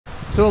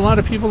So a lot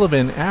of people have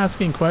been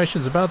asking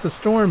questions about the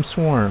storm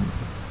swarm.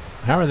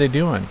 How are they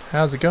doing?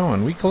 How's it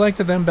going? We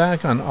collected them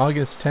back on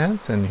August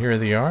 10th, and here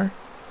they are.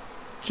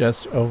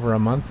 Just over a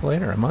month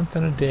later, a month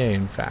and a day,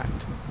 in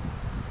fact.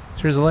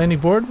 So here's a landing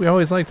board. We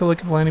always like to look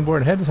at the landing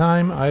board ahead of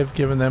time. I've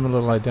given them a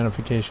little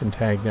identification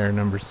tag there,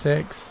 number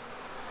 6.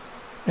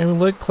 And we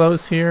look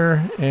close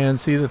here and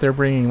see that they're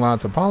bringing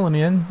lots of pollen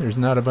in. There's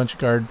not a bunch of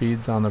guard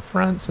beads on the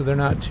front, so they're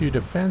not too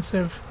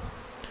defensive.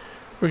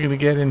 We're going to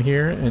get in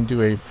here and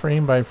do a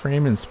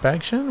frame-by-frame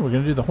inspection. We're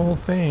going to do the whole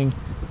thing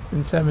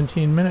in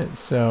 17 minutes,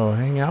 so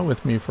hang out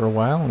with me for a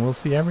while and we'll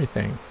see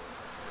everything.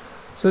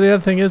 So the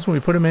other thing is, when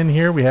we put them in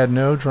here, we had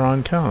no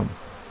drawn comb.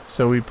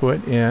 So we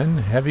put in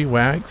heavy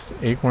waxed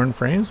Acorn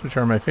frames, which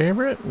are my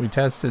favorite. We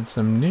tested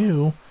some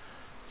new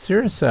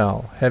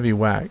Ceracell heavy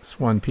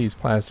wax one-piece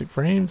plastic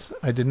frames.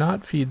 I did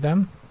not feed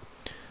them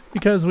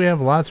because we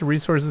have lots of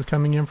resources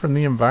coming in from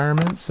the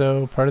environment,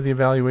 so part of the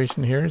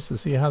evaluation here is to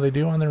see how they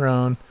do on their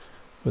own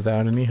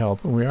without any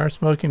help. And we are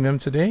smoking them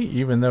today,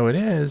 even though it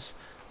is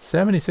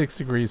 76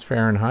 degrees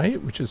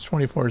Fahrenheit, which is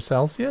 24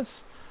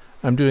 Celsius.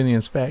 I'm doing the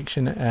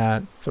inspection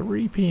at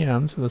 3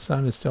 p.m., so the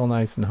sun is still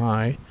nice and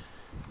high.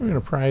 We're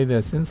going to pry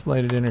this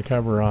insulated inner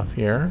cover off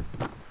here,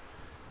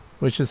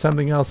 which is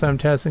something else I'm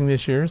testing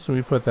this year, so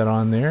we put that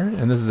on there.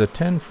 And this is a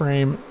 10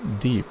 frame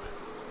deep.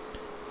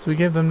 So we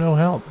gave them no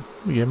help.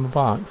 We gave them a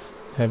box,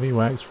 heavy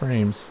wax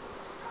frames.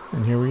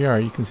 And here we are.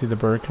 You can see the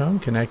burr comb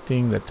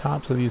connecting the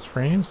tops of these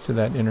frames to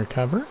that inner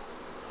cover.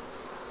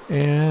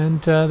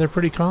 And they're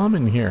pretty calm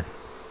in here.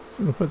 So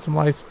I'm going to put some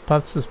light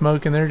puffs of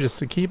smoke in there just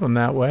to keep them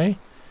that way.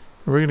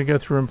 And we're going to go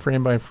through them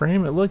frame by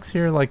frame. It looks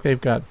here like they've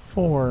got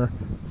 4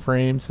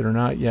 frames that are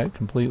not yet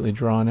completely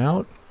drawn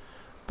out.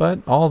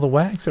 But all the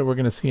wax that we're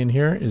going to see in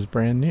here is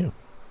brand new,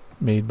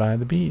 made by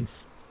the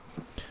bees.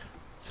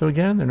 So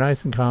again, they're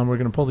nice and calm. We're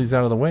going to pull these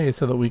out of the way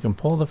so that we can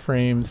pull the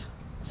frames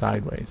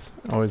sideways.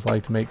 I always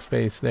like to make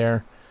space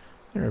there.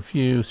 There are a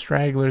few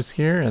stragglers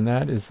here, and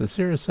that is the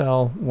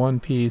Ceracell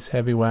one-piece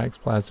heavy wax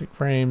plastic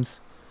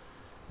frames.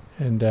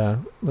 And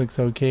looks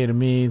okay to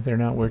me. They're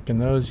not working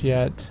those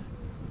yet.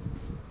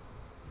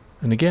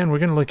 And again, we're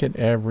going to look at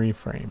every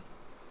frame.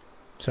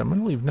 So I'm going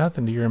to leave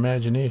nothing to your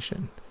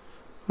imagination.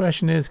 The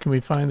question is, can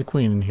we find the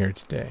queen in here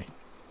today?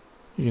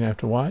 You're going to have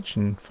to watch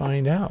and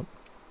find out.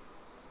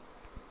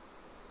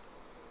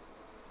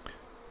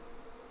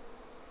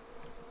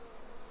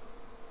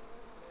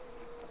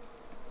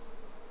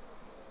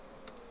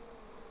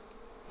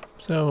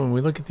 So when we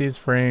look at these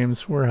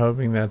frames, we're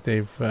hoping that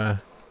they've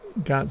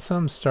got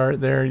some start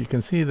there. You can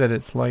see that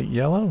it's light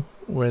yellow,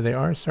 where they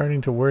are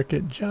starting to work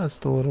it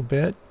just a little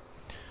bit.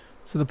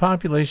 So the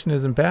population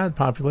isn't bad.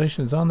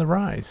 Population is on the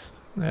rise.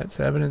 That's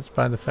evidenced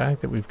by the fact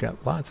that we've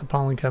got lots of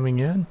pollen coming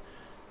in.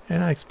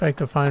 And I expect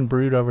to find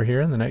brood over here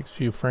in the next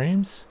few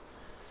frames.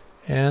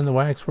 And the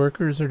wax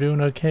workers are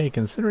doing okay,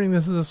 considering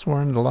this is a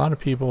swarm that a lot of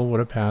people would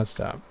have passed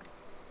up.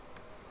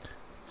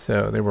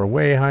 So they were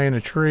way high in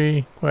a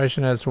tree.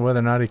 Question as to whether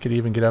or not he could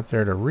even get up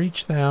there to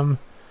reach them.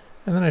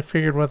 And then I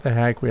figured, what the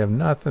heck, we have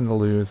nothing to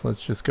lose.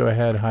 Let's just go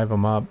ahead, hive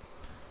them up,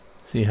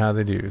 see how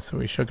they do. So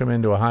we shook them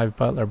into a Hive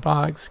Butler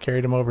box,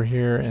 carried them over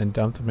here, and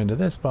dumped them into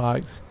this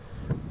box.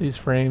 These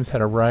frames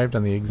had arrived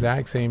on the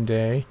exact same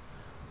day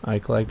I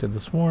collected the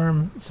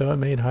swarm, so it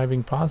made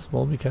hiving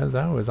possible because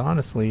I was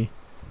honestly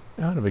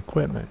out of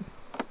equipment.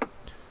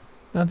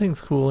 Nothing's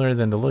cooler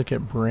than to look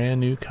at brand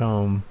new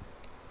comb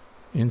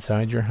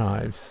inside your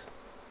hives.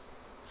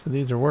 So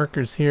these are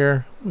workers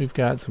here. We've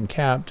got some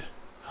capped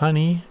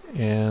honey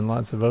and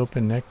lots of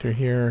open nectar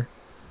here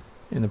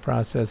in the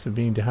process of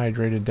being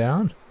dehydrated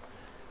down.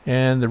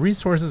 And the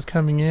resources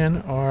coming in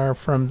are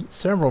from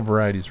several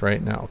varieties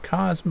right now.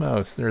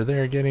 Cosmos, they're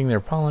there getting their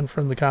pollen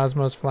from the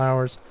cosmos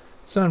flowers.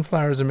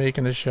 Sunflowers are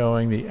making a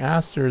showing. The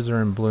asters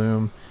are in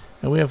bloom.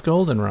 And we have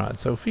goldenrod,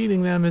 so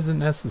feeding them isn't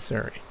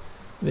necessary.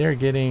 They're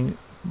getting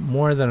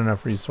more than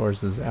enough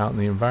resources out in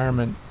the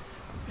environment.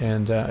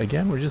 And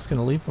again, we're just going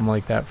to leave them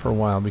like that for a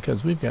while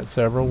because we've got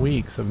several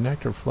weeks of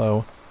nectar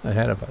flow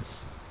ahead of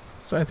us.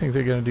 So I think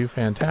they're going to do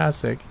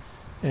fantastic.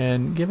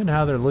 And given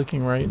how they're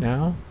looking right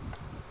now,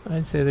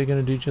 I'd say they're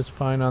going to do just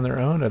fine on their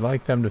own. I'd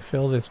like them to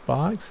fill this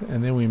box,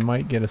 and then we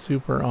might get a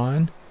super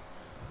on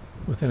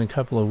within a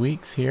couple of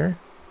weeks here,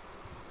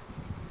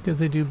 because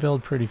they do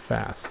build pretty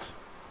fast.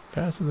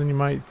 Faster than you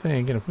might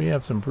think. And if we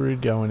have some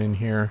brood going in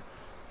here,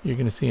 you're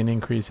going to see an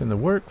increase in the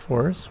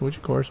workforce, which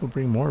of course will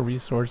bring more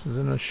resources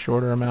in a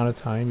shorter amount of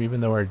time,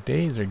 even though our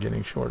days are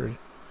getting shorter.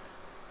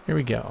 Here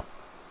we go.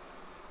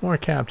 More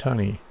capped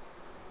honey.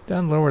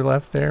 Down lower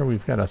left there,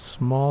 we've got a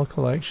small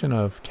collection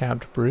of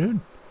capped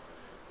brood.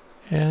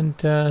 And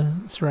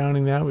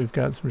surrounding that, we've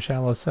got some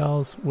shallow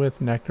cells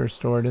with nectar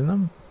stored in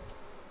them.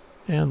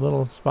 And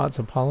little spots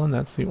of pollen.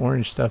 That's the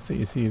orange stuff that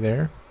you see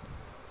there.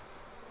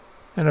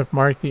 And I've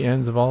marked the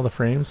ends of all the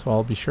frames, so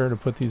I'll be sure to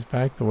put these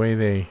back the way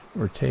they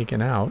were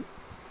taken out.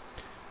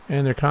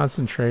 And they're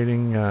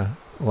concentrating a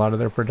lot of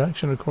their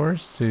production, of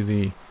course, to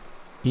the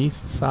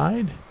east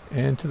side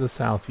and to the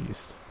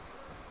southeast.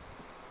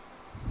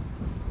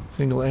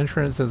 Single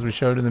entrance as we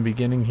showed in the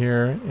beginning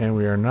here, and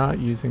we are not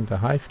using the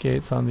hive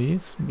gates on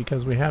these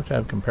because we have to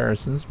have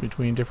comparisons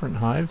between different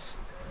hives,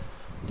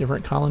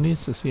 different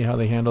colonies, to see how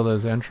they handle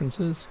those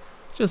entrances.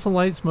 Just a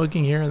light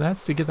smoking here, and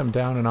that's to get them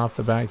down and off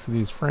the backs of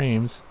these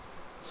frames,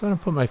 so I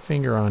don't put my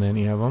finger on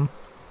any of them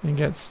and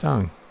get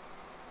stung.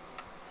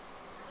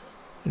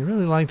 I'd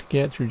really like to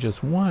get through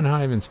just one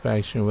hive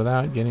inspection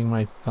without getting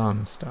my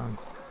thumb stung.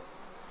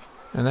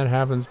 And that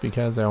happens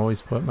because I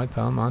always put my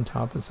thumb on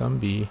top of some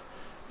bee.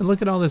 And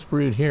look at all this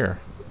brood here.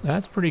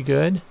 That's pretty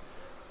good.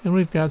 And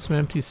we've got some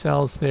empty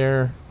cells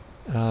there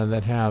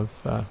that have,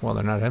 well,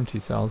 they're not empty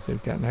cells,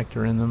 they've got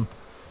nectar in them.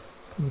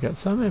 We've got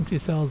some empty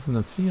cells in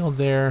the field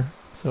there,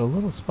 so a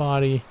little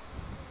spotty.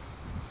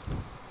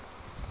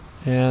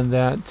 And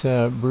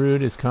that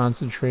brood is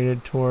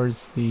concentrated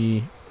towards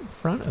the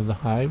front of the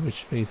hive,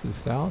 which faces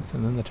south,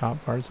 and then the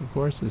top parts, of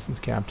course. This is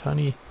capped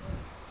honey,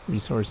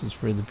 resources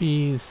for the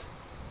bees.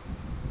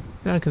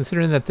 Now,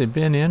 considering that they've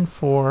been in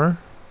for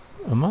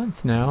a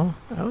month now,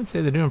 I would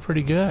say they're doing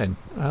pretty good.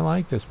 I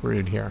like this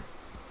brood here.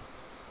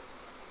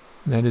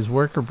 And that is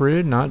worker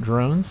brood, not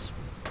drones.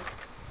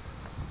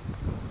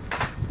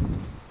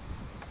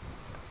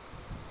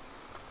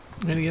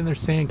 And again, they're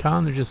staying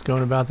calm. They're just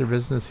going about their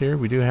business here.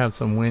 We do have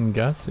some wind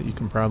gusts that you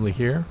can probably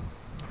hear.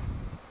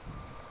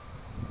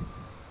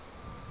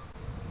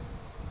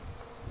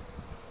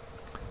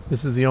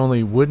 This is the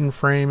only wooden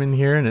frame in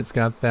here, and it's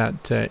got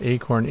that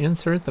acorn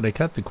insert that I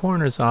cut the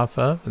corners off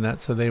of, and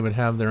that's so they would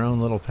have their own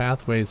little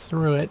pathways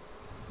through it.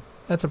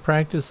 That's a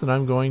practice that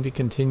I'm going to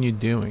continue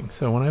doing.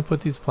 So when I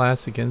put these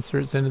plastic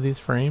inserts into these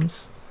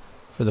frames,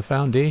 for the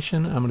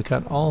foundation, I'm going to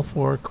cut all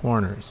 4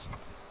 corners,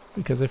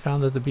 because I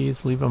found that the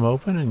bees leave them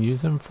open and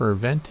use them for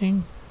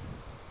venting,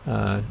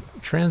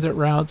 transit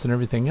routes, and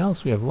everything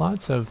else. We have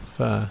lots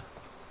of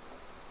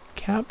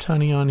capped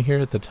honey on here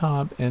at the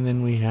top, and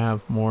then we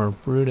have more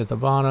brood at the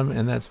bottom,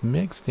 and that's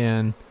mixed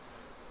in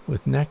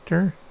with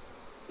nectar.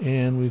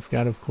 And we've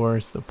got, of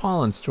course, the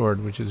pollen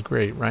stored, which is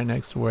great, right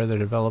next to where they're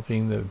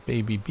developing the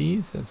baby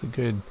bees. That's a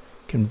good,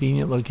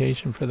 convenient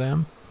location for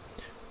them.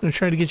 I'm going to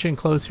try to get you in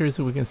close here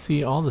so we can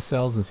see all the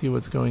cells and see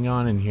what's going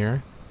on in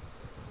here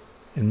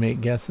and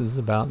make guesses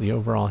about the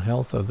overall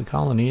health of the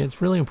colony.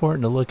 It's really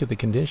important to look at the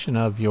condition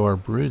of your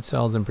brood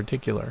cells in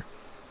particular.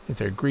 If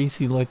they're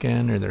greasy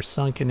looking, or they're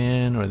sunken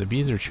in, or the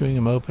bees are chewing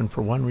them open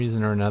for one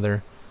reason or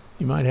another,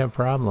 you might have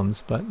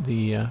problems. But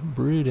the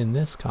brood in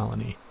this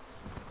colony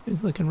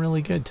is looking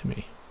really good to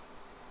me.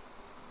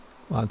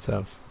 Lots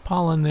of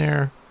pollen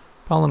there.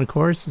 Pollen, of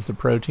course, is the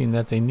protein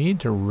that they need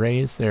to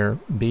raise their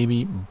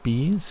baby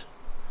bees.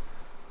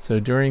 So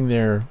during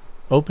their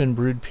open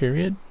brood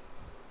period,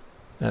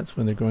 that's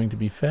when they're going to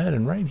be fed.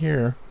 And right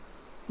here,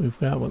 we've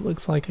got what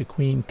looks like a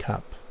queen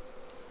cup.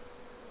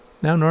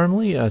 Now,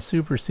 normally a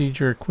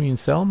supersedure queen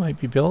cell might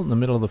be built in the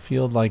middle of the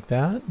field like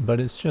that, but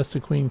it's just a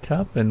queen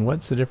cup. And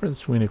what's the difference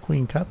between a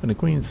queen cup and a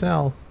queen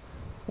cell?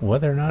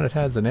 Whether or not it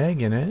has an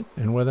egg in it,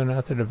 and whether or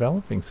not they're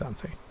developing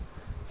something.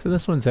 So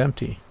this one's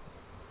empty.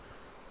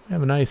 We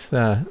have a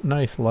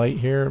nice light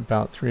here,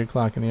 about 3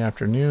 o'clock in the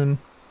afternoon,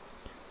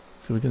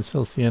 so we can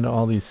still see into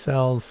all these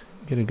cells,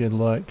 get a good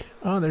look.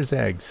 Oh, there's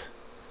eggs.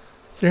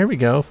 So here we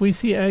go. If we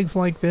see eggs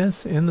like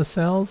this in the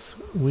cells,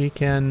 we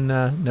can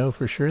know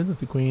for sure that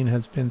the queen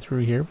has been through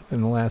here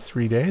within the last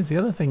 3 days. The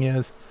other thing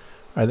is,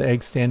 are the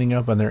eggs standing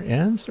up on their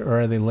ends, or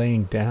are they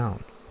laying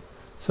down?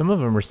 Some of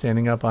them are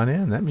standing up on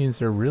end. That means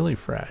they're really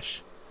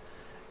fresh.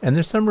 And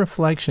there's some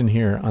reflection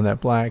here on that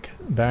black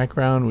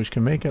background, which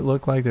can make it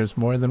look like there's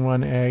more than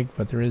one egg,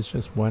 but there is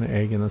just one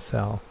egg in the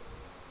cell.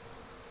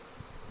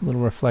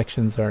 Little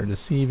reflections are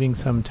deceiving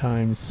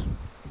sometimes.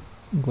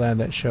 I'm glad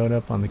that showed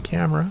up on the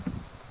camera.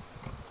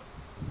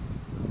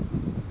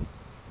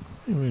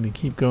 And we're going to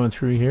keep going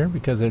through here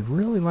because I'd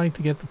really like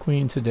to get the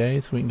queen today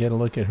so we can get a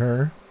look at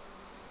her.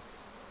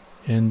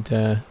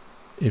 And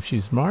if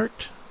she's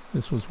marked,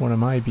 this was one of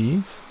my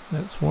bees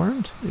that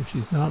swarmed. If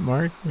she's not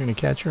marked, we're going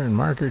to catch her and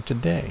mark her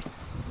today.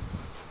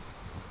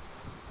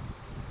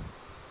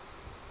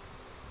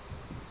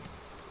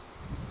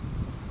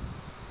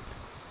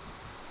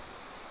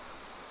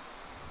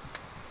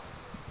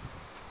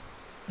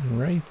 And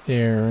right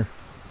there.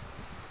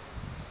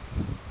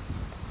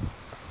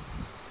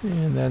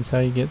 And that's how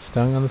you get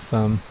stung on the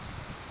thumb.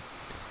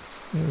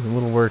 There's a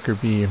little worker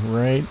bee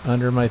right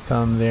under my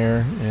thumb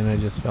there, and I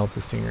just felt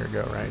the stinger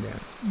go right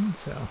in.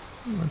 So,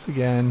 once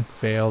again,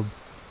 failed.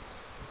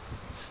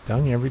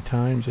 Stung every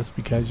time just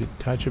because you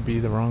touch a bee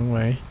the wrong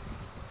way.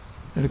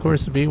 And of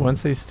course the bee,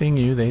 once they sting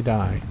you, they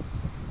die.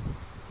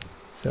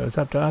 So it's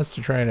up to us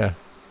to try to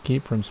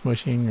keep from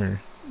smushing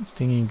or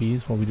stinging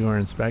bees while we do our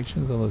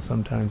inspections, although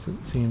sometimes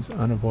it seems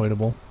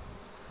unavoidable.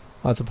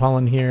 Lots of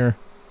pollen here.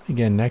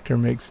 Again, nectar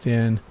mixed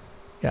in.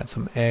 Got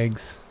some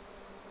eggs.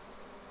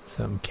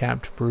 Some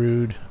capped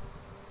brood.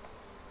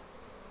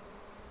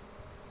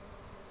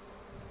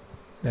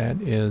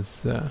 That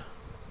is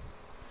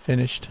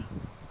finished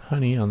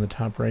honey on the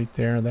top right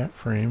there of that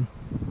frame.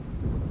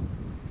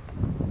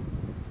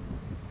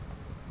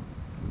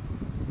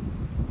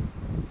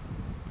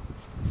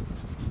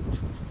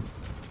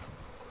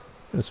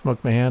 going to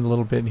smoke my hand a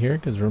little bit here,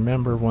 because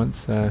remember,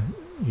 once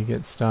you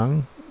get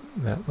stung,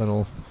 that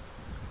little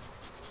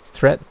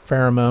threat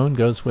pheromone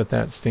goes with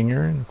that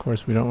stinger, and of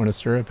course we don't want to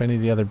stir up any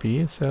of the other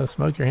bees, so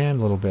smoke your hand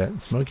a little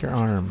bit, smoke your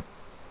arm.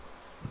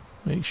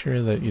 Make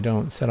sure that you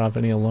don't set off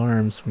any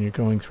alarms when you're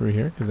going through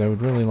here, because I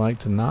would really like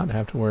to not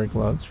have to wear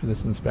gloves for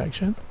this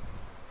inspection.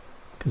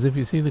 Because if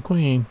you see the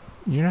queen,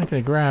 you're not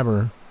going to grab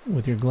her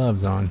with your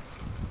gloves on.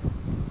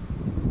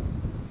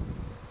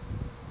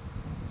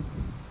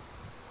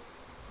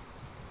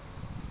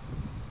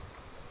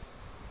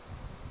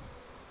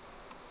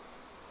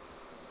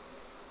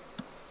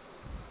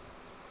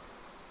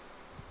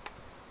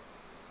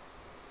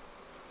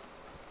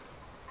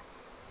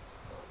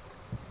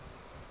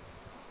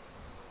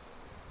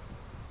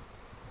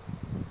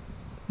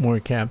 More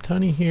capped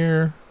honey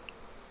here,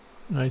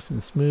 nice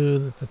and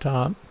smooth at the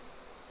top.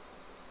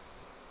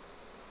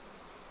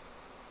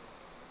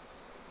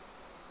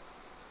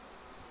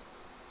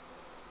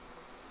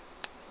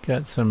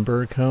 Got some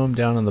burr comb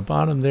down on the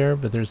bottom there,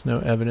 but there's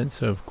no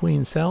evidence of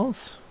queen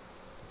cells,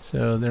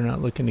 so they're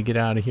not looking to get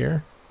out of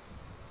here.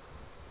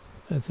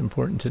 That's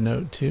important to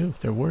note too. If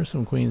there were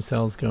some queen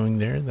cells going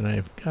there, then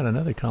I've got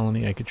another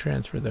colony I could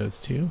transfer those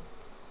to.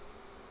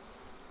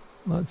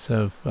 Lots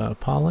of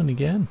pollen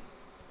again.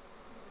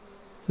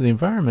 So the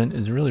environment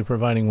is really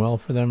providing well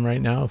for them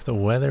right now. If the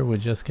weather would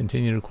just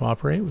continue to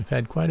cooperate. We've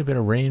had quite a bit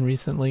of rain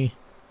recently.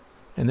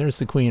 And there's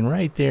the queen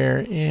right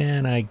there,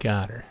 and I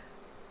got her.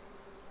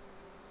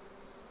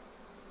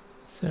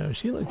 So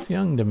she looks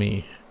young to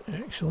me,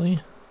 actually.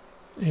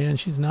 And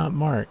she's not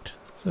marked.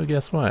 So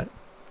guess what?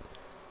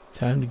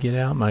 Time to get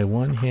out my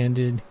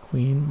one-handed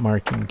queen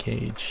marking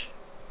cage.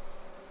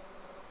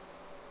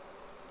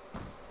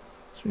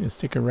 So we're going to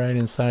stick her right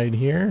inside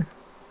here.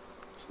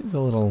 She's a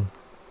little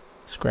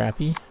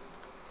scrappy.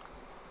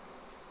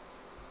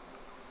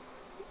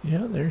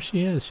 Yeah, there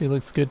she is. She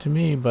looks good to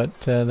me,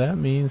 but that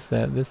means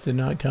that this did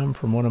not come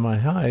from one of my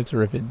hives,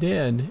 or if it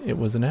did, it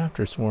was an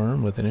after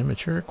swarm with an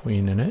immature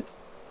queen in it,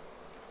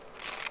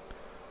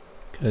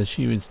 because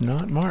she was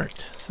not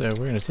marked. So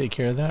we're going to take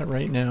care of that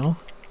right now.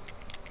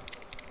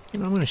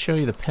 And I'm going to show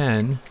you the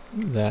pen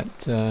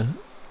that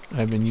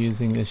I've been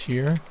using this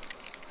year.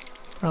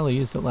 Probably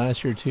used it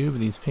last year too,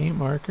 but these paint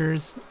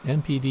markers,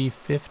 MPD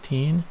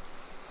 15,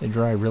 they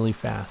dry really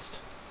fast.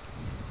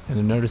 And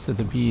I noticed that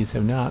the bees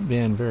have not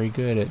been very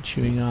good at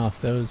chewing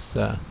off those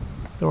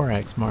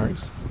thorax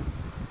marks.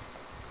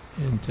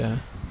 And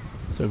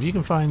so if you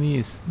can find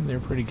these, they're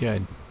pretty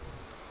good.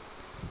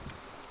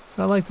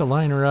 So I like to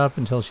line her up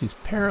until she's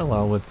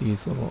parallel with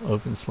these little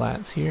open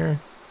slats here.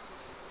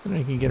 And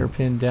I can get her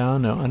pinned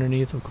down. Now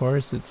underneath, of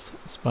course, it's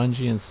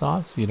spongy and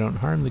soft, so you don't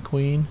harm the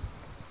queen.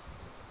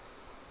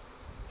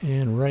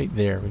 And right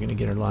there, we're going to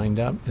get her lined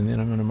up, and then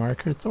I'm going to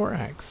mark her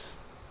thorax.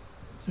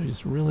 So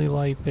just really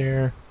light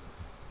there.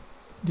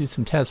 Do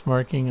some test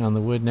marking on the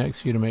wood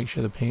next to you to make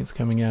sure the paint's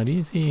coming out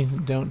easy.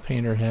 Don't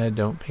paint her head,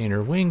 don't paint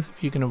her wings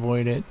if you can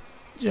avoid it.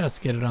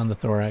 Just get it on the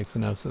thorax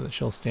enough so that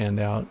she'll stand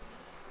out.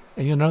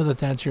 And you'll know that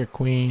that's your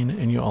queen,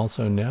 and you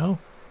also know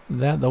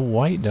that the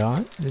white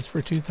dot is for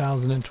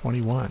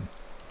 2021.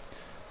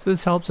 So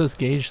this helps us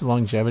gauge the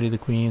longevity of the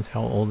queens,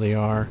 how old they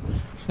are.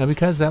 Now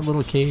because that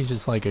little cage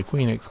is like a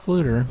queen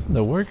excluder,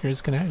 the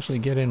workers can actually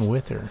get in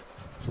with her.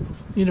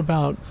 Need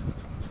about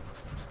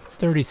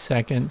 30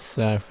 seconds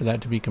for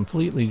that to be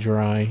completely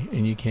dry,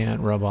 and you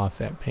can't rub off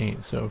that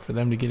paint. So for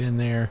them to get in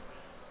there,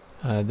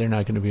 they're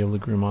not going to be able to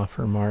groom off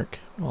her mark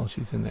while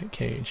she's in that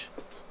cage.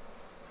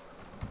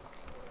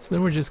 So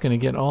then we're just going to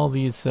get all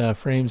these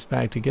frames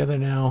back together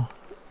now.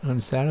 I'm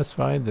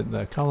satisfied that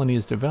the colony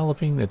is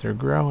developing, that they're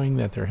growing,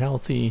 that they're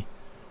healthy.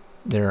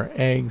 There are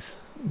eggs,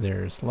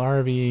 there's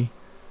larvae,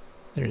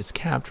 there's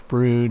capped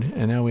brood,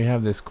 and now we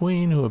have this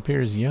queen who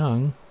appears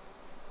young.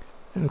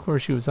 And of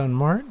course she was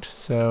unmarked,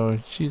 so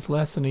she's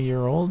less than a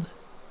year old.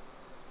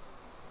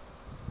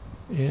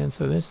 And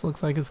so this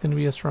looks like it's going to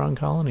be a strong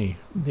colony.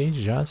 They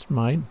just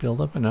might build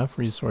up enough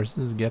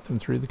resources to get them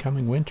through the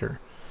coming winter.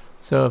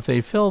 So if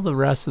they fill the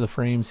rest of the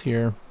frames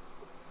here,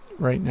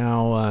 right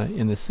now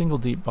in the single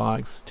deep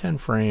box, 10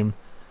 frame,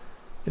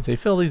 if they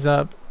fill these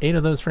up, 8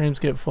 of those frames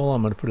get full,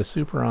 I'm going to put a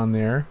super on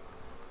there.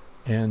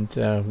 And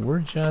we're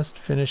just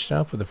finished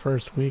up with the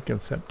first week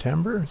of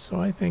September,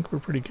 so I think we're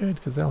pretty good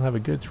because they'll have a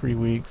good 3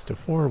 weeks to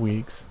 4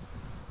 weeks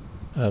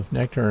of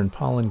nectar and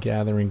pollen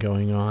gathering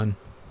going on.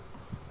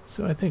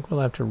 So I think we'll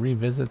have to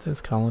revisit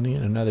this colony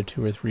in another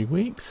 2 or 3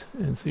 weeks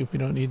and see if we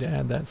don't need to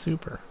add that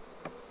super.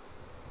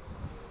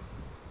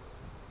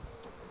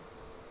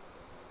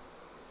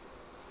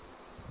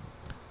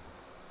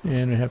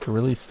 And we have to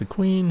release the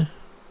queen.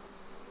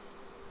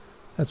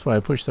 That's why I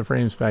push the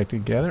frames back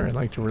together. I'd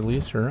like to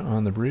release her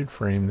on the brood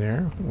frame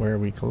there where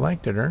we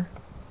collected her.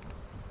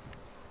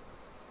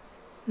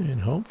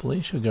 And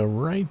hopefully she'll go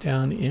right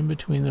down in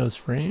between those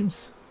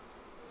frames.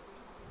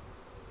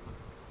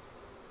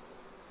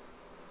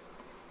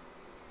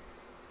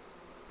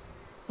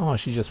 Oh,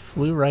 she just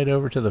flew right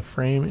over to the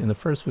frame in the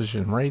first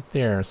position right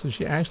there. So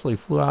she actually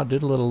flew out,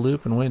 did a little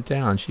loop, and went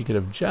down. She could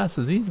have just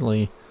as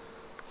easily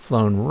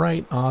flown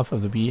right off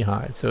of the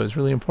beehive. So it's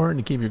really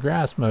important to keep your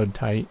grass mode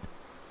tight.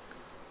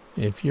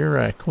 If you're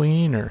a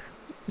queen, or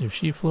if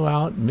she flew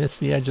out, missed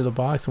the edge of the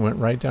box and went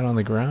right down on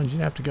the ground,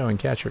 you'd have to go and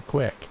catch her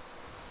quick.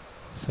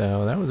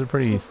 So that was a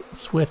pretty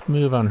swift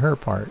move on her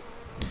part.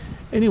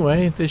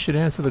 Anyway, this should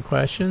answer the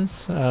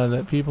questions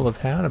that people have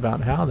had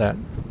about how that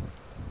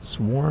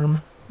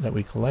swarm that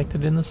we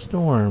collected in the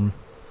storm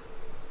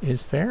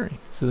is faring.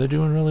 So they're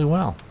doing really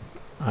well.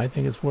 I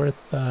think it's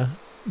worth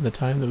the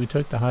time that we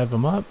took to hive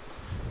them up.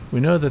 We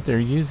know that they're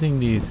using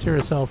the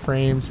Ceracell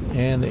frames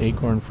and the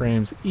Acorn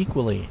frames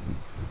equally.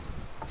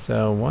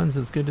 So one's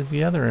as good as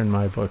the other in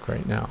my book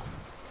right now.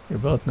 They're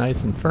both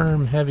nice and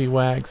firm, heavy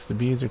wax. The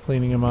bees are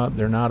cleaning them up.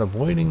 They're not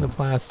avoiding the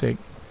plastic.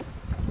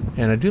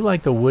 And I do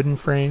like the wooden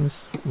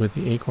frames with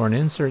the Acorn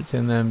inserts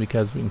in them,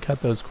 because we can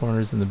cut those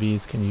corners and the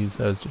bees can use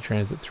those to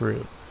transit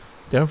through.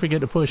 Don't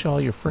forget to push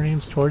all your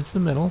frames towards the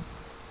middle,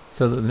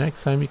 so that the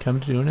next time you come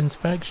to do an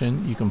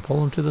inspection, you can pull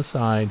them to the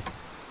side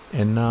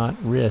and not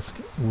risk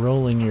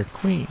rolling your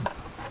queen.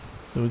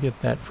 So we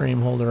get that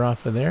frame holder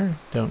off of there.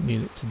 Don't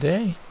need it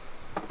today.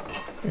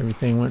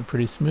 Everything went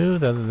pretty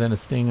smooth other than a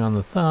sting on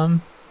the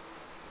thumb.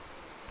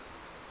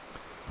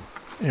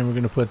 And we're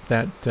going to put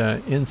that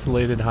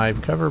insulated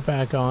hive cover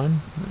back on.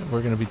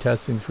 We're going to be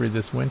testing through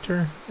this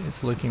winter.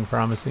 It's looking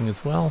promising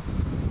as well.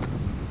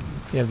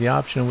 You have the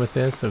option with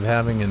this of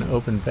having an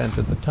open vent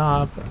at the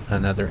top,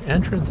 another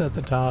entrance at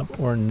the top,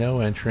 or no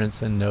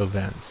entrance and no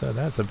vent. So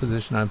that's a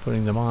position I'm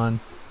putting them on.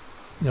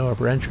 No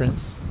upper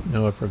entrance,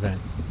 no upper vent.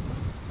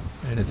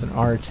 And it's an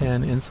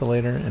R10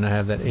 insulator, and I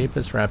have that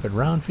Apis rapid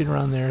round feeder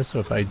on there. So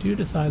if I do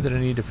decide that I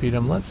need to feed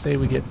them, let's say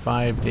we get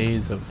 5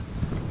 days of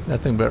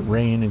nothing but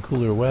rain and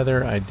cooler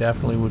weather, I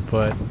definitely would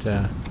put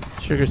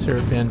sugar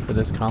syrup in for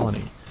this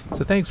colony.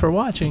 So thanks for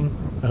watching.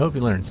 I hope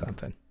you learned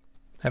something.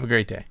 Have a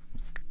great day.